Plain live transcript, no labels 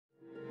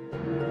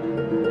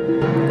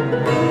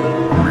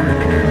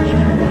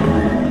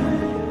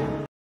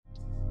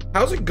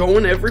how's it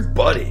going,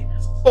 everybody?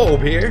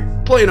 Bobe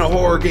here, playing a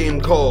horror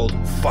game called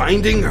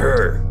Finding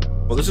Her.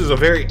 Well, this is a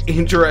very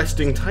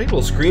interesting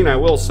title screen, I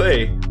will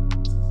say.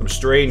 Some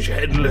strange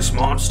headless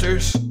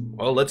monsters.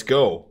 Well, let's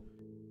go.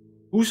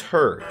 Who's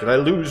her? Did I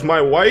lose my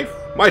wife?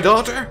 My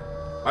daughter?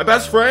 My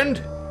best friend?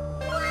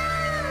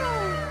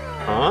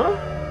 Huh?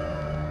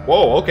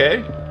 Whoa,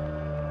 okay.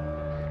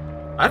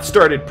 That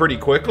started pretty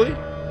quickly.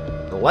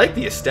 I like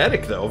the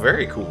aesthetic, though.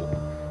 Very cool.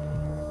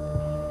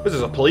 This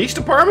is a police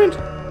department?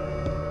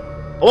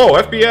 Hello,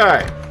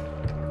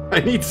 FBI. I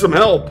need some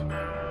help.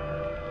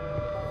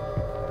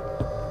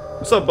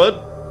 What's up, bud?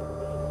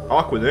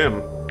 Talk with him.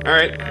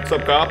 Alright, what's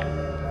up, cop?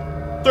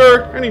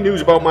 Sir, any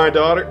news about my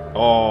daughter?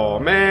 Oh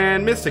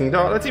man, missing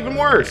daughter. That's even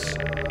worse.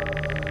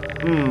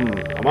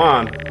 Come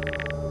on.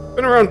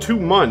 Been around 2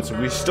 months and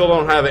we still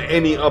don't have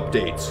any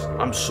updates.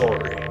 I'm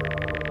sorry.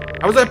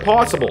 How is that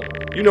possible?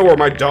 You know where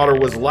my daughter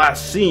was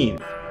last seen.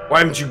 Why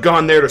haven't you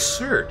gone there to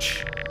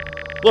search?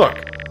 Look,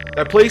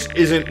 that place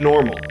isn't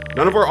normal.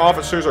 None of our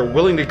officers are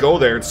willing to go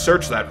there and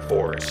search that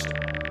forest.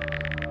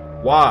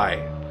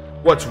 Why?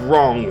 What's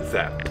wrong with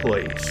that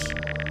place?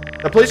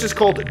 That place is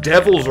called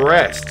Devil's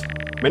Rest.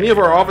 Many of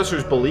our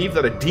officers believe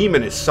that a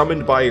demon is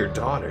summoned by your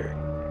daughter.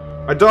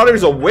 My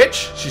daughter's a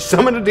witch? She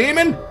summoned a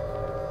demon?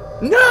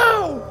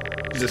 No!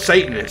 She's a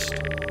Satanist.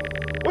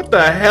 What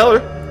the hell?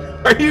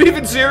 Are you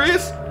even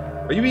serious?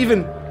 Are you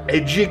even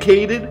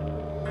educated?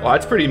 Well,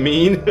 that's pretty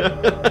mean.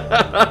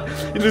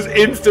 You just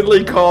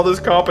instantly call this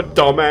cop a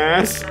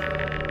dumbass.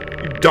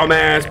 You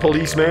dumbass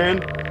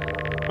policeman.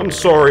 I'm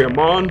sorry,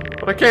 Amon,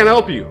 but I can't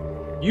help you.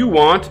 You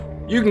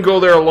can go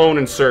there alone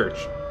and search.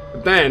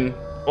 But then,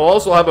 I'll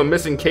also have a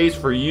missing case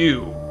for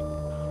you.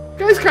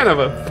 This guy's kind of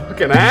a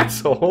fucking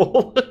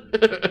asshole.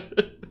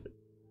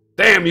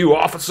 Damn you,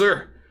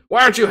 officer.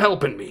 Why aren't you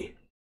helping me?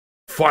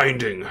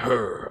 Finding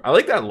her. I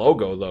like that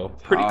logo, though.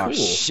 Pretty cool.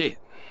 Shit.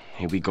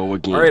 Here we go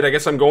again. Alright, I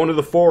guess I'm going to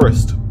the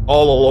forest.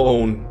 All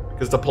alone.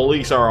 Because the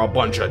police are a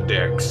bunch of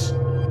dicks.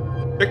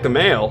 Check the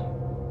mail.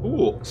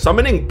 Ooh.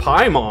 Summoning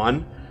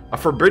Paimon. A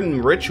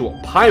forbidden ritual.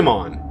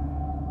 Paimon.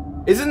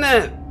 Isn't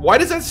that... Why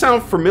does that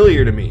sound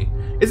familiar to me?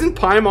 Isn't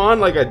Paimon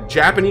like a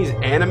Japanese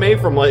anime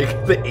from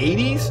like the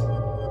 80s?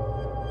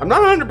 I'm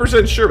not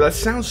 100% sure, but that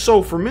sounds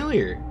so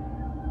familiar.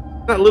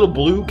 That little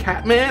blue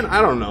cat man?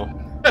 I don't know.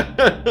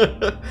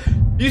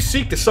 You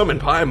seek to summon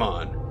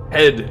Paimon.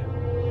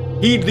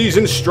 Heed these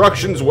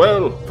instructions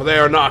well, for they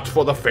are not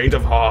for the faint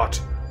of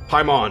heart.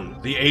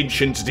 Paimon, the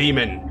ancient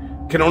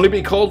demon, can only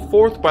be called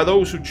forth by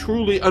those who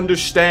truly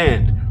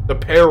understand the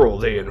peril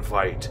they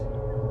invite.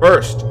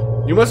 First,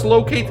 you must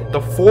locate the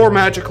 4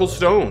 magical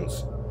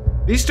stones.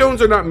 These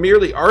stones are not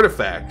merely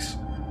artifacts,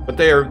 but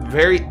they are the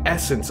very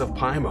essence of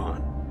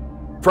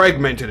Paimon,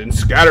 fragmented and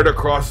scattered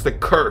across the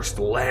cursed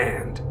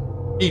land.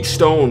 Each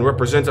stone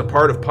represents a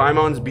part of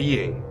Paimon's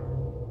being.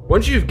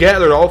 Once you've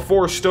gathered all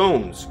 4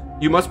 stones,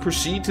 you must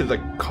proceed to the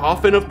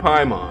Coffin of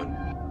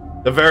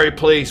Paimon, the very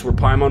place where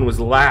Paimon was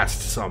last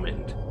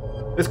summoned.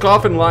 This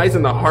coffin lies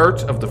in the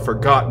heart of the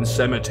Forgotten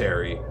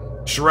Cemetery,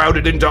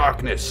 shrouded in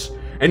darkness,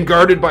 and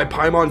guarded by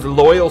Paimon's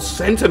loyal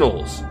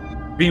sentinels.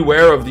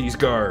 Beware of these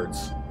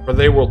guards, for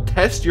they will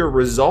test your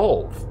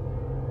resolve.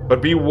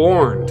 But be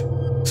warned,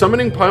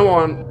 summoning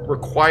Paimon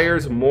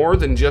requires more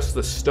than just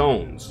the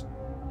stones.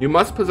 You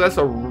must possess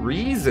a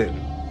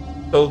reason,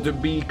 so to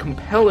be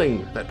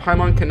compelling that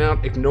Paimon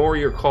cannot ignore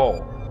your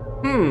call.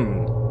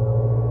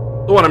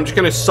 So what, I'm just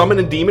gonna summon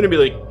a demon and be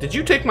like, did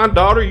you take my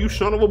daughter, you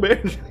son of a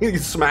bitch? You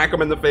smack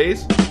him in the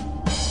face.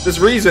 This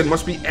reason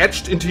must be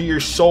etched into your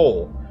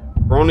soul,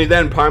 for only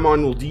then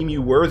Paimon will deem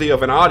you worthy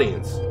of an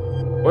audience.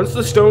 Once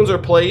the stones are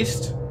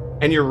placed,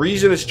 and your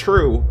reason is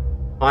true,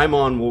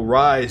 Paimon will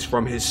rise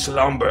from his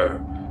slumber.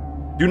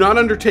 Do not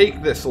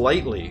undertake this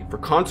lightly, for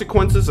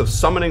consequences of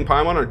summoning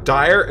Paimon are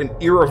dire and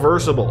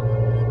irreversible.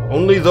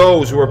 Only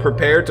those who are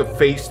prepared to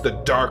face the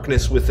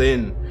darkness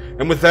within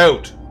and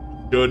without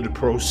should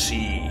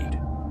proceed.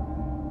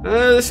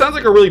 This sounds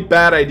like a really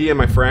bad idea,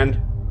 my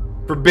friend.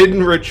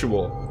 Forbidden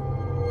ritual.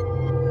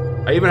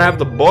 I even have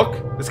the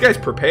book. This guy's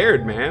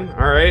prepared, man.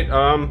 Alright,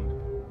 how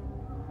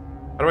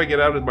do I get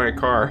out of my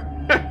car?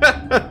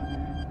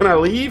 Can I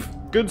leave?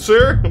 Good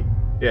sir?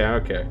 Yeah,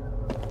 okay.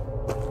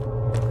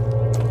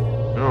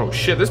 Oh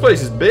shit, this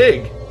place is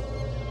big.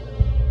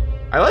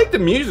 I like the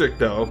music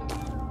though.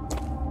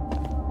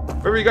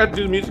 Whatever you got to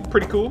do with music,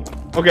 pretty cool.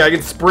 Okay, I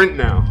can sprint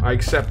now. I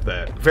accept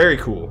that. Very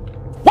cool.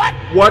 What?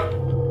 What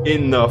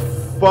in the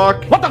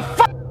fuck? What the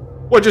fuck?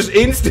 What, just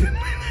instant?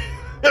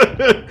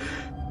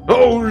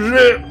 Oh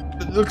shit.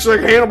 It looks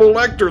like Hannibal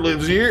Lecter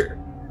lives here.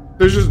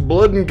 There's just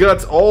blood and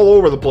guts all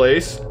over the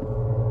place.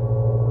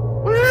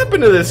 What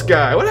happened to this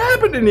guy? What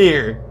happened in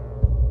here?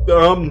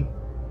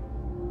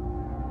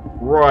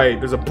 Right,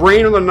 there's a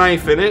brain with a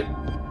knife in it.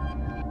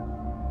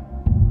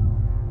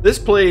 This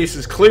place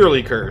is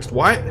clearly cursed.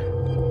 Why?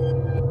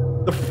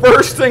 The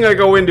first thing I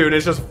go into and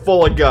it's just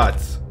full of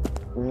guts.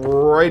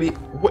 Righty.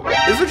 What,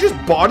 is there just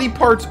body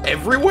parts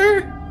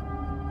everywhere?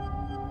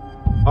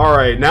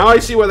 Alright, now I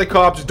see why the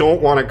cops don't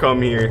want to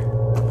come here.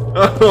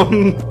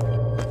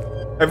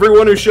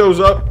 Everyone who shows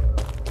up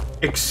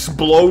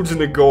explodes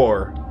into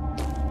gore.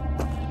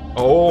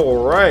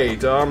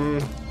 Alright,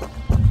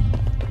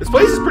 this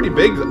place is pretty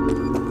big though.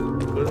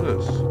 What is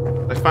this?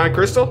 Did I find a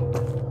crystal?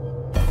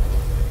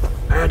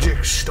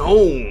 Magic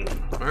stone.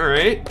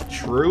 Alright,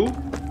 true.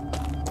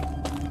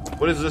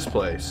 What is this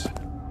place?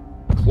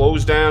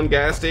 Closed down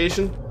gas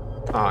station?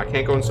 Ah, I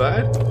can't go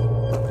inside?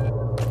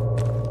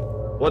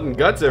 Blood and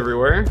guts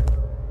everywhere.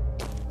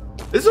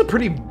 This is a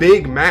pretty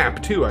big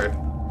map too.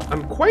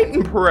 I'm quite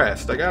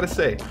impressed, I gotta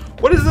say.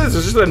 What is this? Is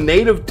this just a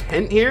native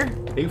tent here?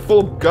 Are you full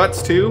of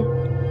guts too?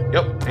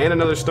 Yep, and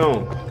another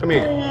stone. Come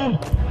here.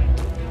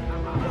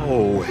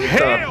 Oh,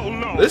 hell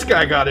no! This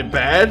guy got it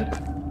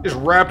bad. Just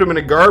wrapped him in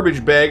a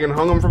garbage bag and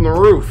hung him from the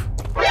roof.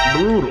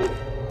 Brutal.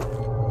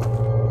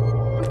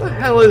 What the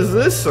hell is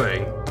this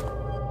thing?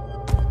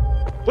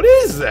 What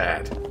is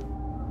that?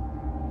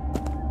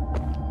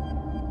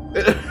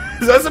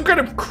 Is that some kind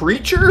of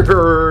creature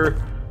or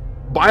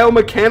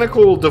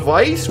biomechanical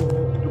device?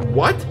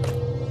 What?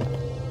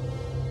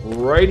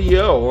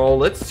 Rightio. Well,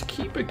 let's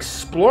keep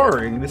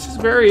exploring. This is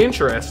very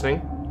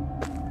interesting.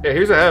 Yeah,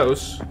 here's a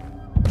house.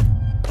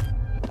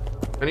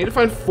 I need to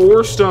find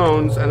 4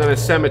 stones and then a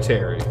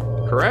cemetery.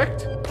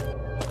 Correct?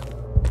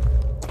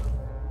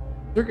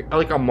 Is there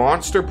like a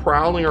monster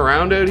prowling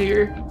around out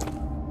here?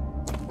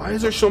 Why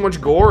is there so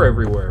much gore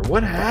everywhere?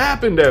 What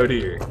happened out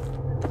here?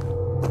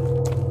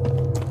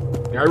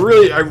 Yeah,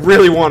 I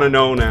really want to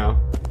know now.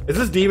 Is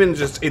this demon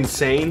just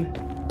insane?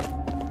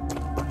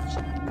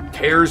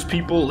 Tears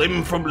people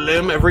limb from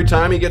limb every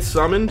time he gets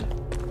summoned?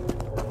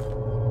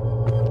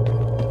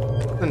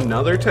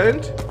 Another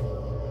tent?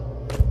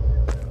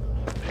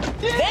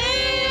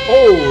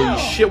 Holy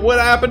shit, what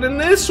happened in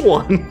this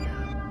one?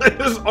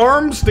 There's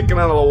arms sticking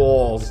out of the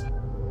walls.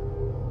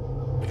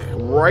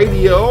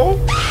 Rightio.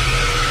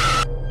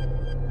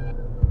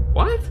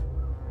 What?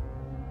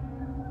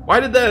 Why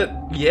did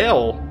that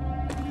yell?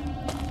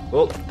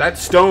 Well, that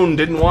stone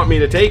didn't want me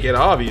to take it,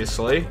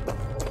 obviously.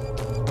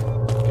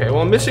 Okay,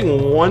 well, I'm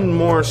missing 1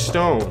 more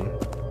stone.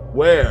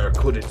 Where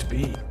could it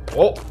be?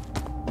 Oh!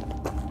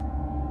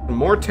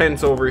 More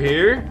tents over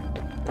here.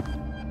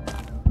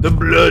 The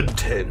blood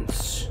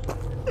tents.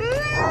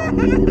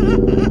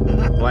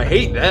 Well, I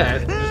hate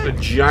that. Just a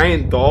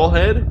giant doll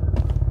head.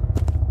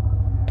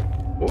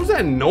 What was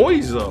that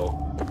noise, though?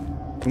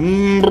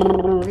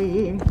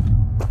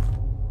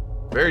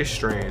 Very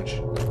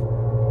strange.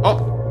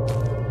 Oh!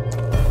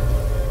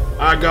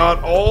 I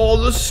got all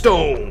the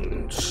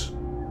stones.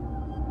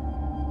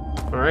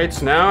 Alright,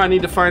 so now I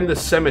need to find the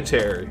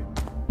cemetery.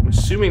 I'm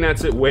assuming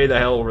that's it way the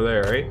hell over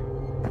there, right?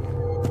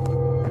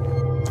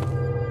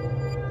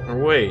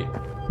 Or wait.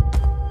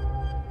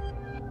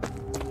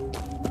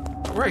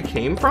 Where I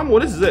came from?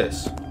 What is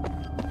this?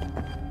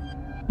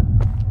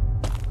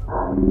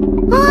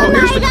 Oh,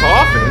 here's the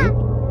coffin.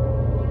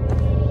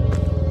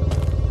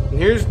 And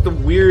here's the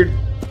weird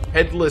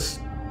headless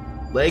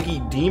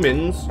leggy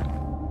demons.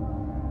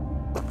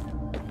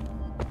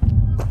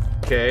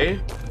 Okay.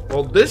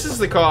 Well, this is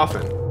the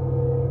coffin.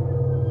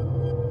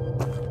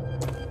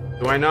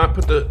 Do I not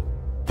put the...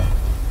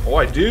 Oh,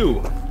 I do.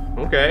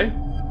 Okay.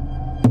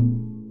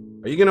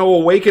 Are you gonna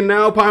awaken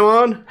now,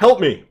 Paimon?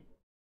 Help me.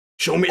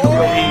 Show me the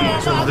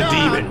ways of the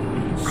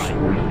demons.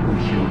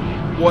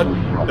 What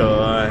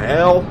the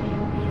hell?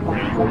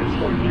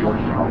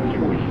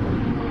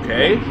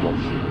 Okay.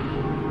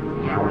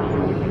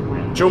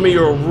 Show me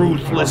your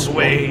ruthless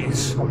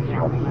ways.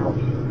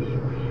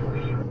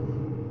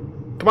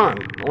 Come on,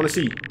 I want to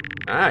see.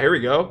 Ah, here we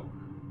go.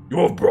 You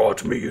have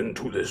brought me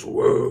into this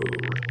world.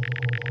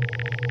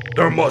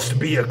 There must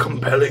be a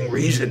compelling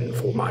reason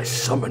for my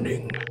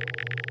summoning.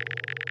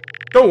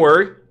 Don't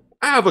worry,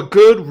 I have a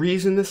good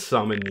reason to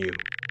summon you.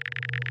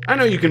 I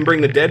know you can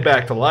bring the dead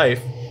back to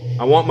life.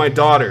 I want my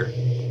daughter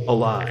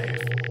alive.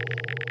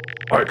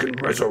 I can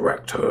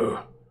resurrect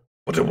her,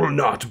 but it will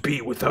not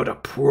be without a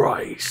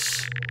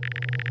price.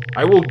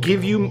 I will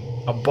give you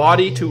a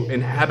body to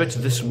inhabit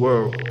this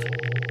world.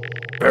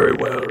 Very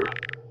well,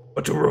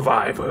 but to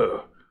revive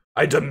her,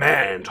 I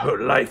demand her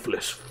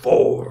lifeless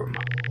form.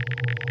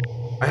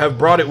 I have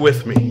brought it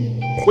with me.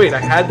 Wait, I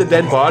had the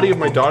dead body of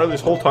my daughter this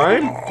whole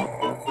time?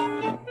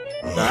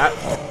 That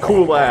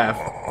cool laugh.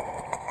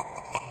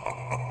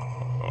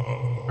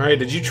 Alright,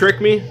 did you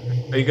trick me?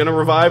 Are you gonna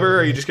revive her, or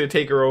are you just gonna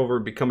take her over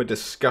and become a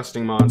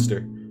disgusting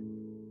monster?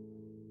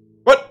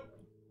 What?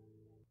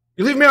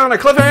 You leave me on a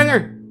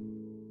cliffhanger?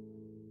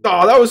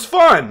 Oh, that was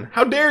fun!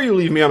 How dare you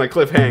leave me on a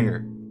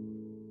cliffhanger?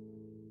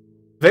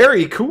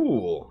 Very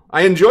cool.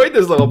 I enjoyed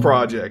this little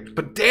project,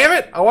 but damn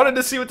it, I wanted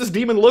to see what this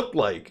demon looked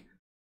like.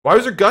 Why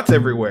was there guts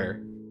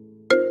everywhere?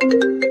 What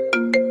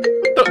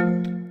the?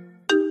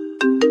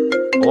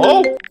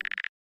 Hello?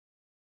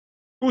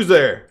 Who's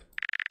there?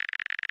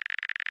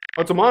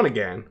 Oh, it's Amon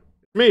again.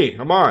 Me,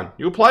 Amon.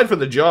 You applied for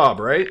the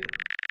job, right?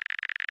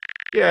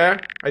 Yeah,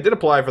 I did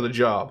apply for the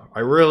job.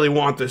 I really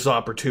want this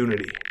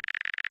opportunity.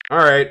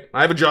 Alright,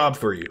 I have a job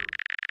for you.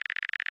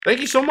 Thank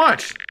you so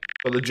much.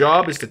 So the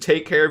job is to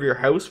take care of your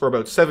house for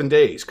about 7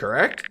 days,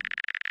 correct?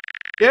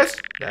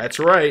 Yes, that's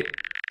right.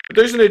 But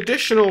there's an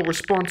additional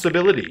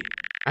responsibility.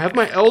 I have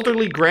my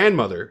elderly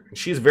grandmother, and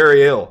she's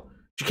very ill.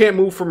 She can't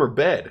move from her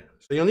bed,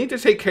 so you'll need to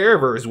take care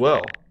of her as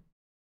well.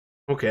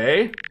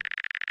 Okay.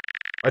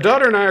 My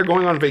daughter and I are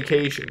going on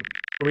vacation,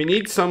 so we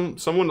need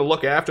someone to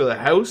look after the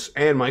house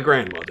and my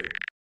grandmother.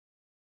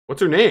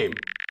 What's her name?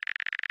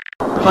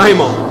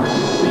 Paimon.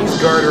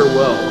 Please guard her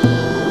well.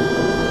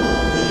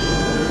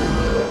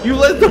 You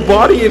let the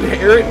body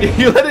inherit...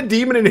 You let a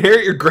demon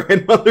inherit your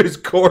grandmother's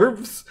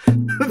corpse?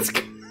 That's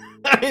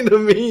kind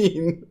of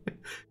mean.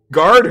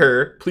 Guard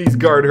her. Please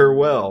guard her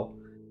well.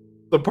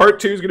 So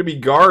part 2 is going to be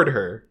guard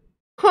her.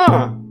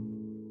 Huh.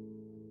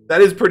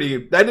 That is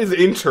pretty... That is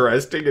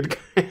interesting.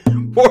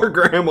 Poor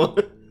grandma.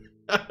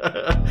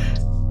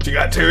 She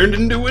got turned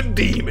into a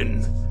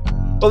demon.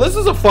 Well, this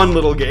is a fun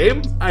little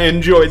game. I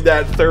enjoyed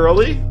that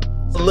thoroughly.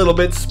 A little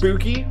bit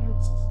spooky.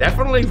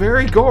 Definitely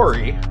very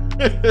gory.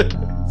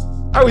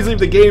 I always leave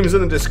the games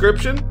in the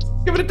description.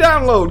 Give it a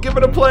download. Give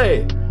it a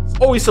play.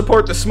 Always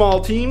support the small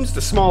teams,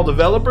 the small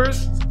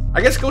developers.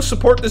 I guess go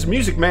support this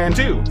music man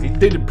too. He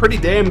did a pretty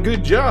damn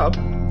good job.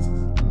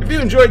 If you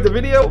enjoyed the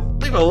video,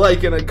 leave a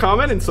like and a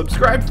comment and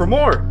subscribe for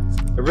more.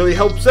 It really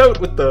helps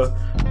out with the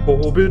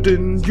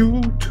Forbidden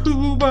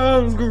YouTube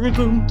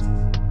algorithm.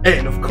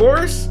 And of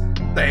course,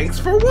 thanks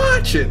for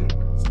watching.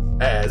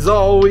 As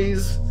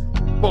always,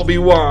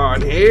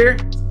 Bobe-Wan here,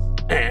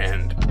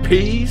 and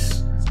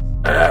peace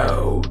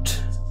out.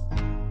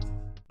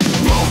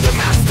 The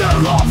master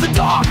of the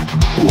dark,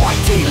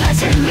 white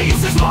legend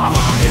leaves his mark.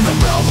 In the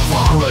realm of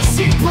horror,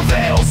 sin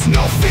prevails.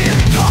 No fear,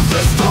 not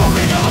the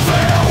story of a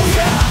veil,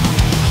 yeah.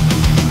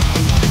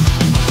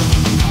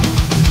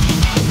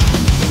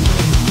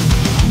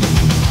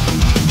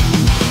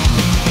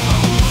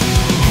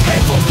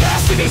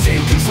 Is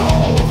in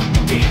control.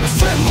 Demons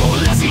tremble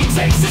as he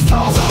takes his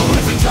toll. So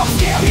every jump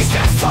scare he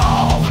stands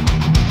tall.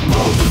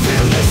 Both the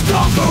villains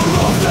conquer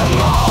of them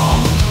all.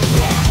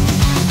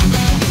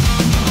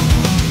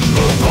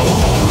 The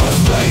horrors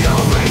play a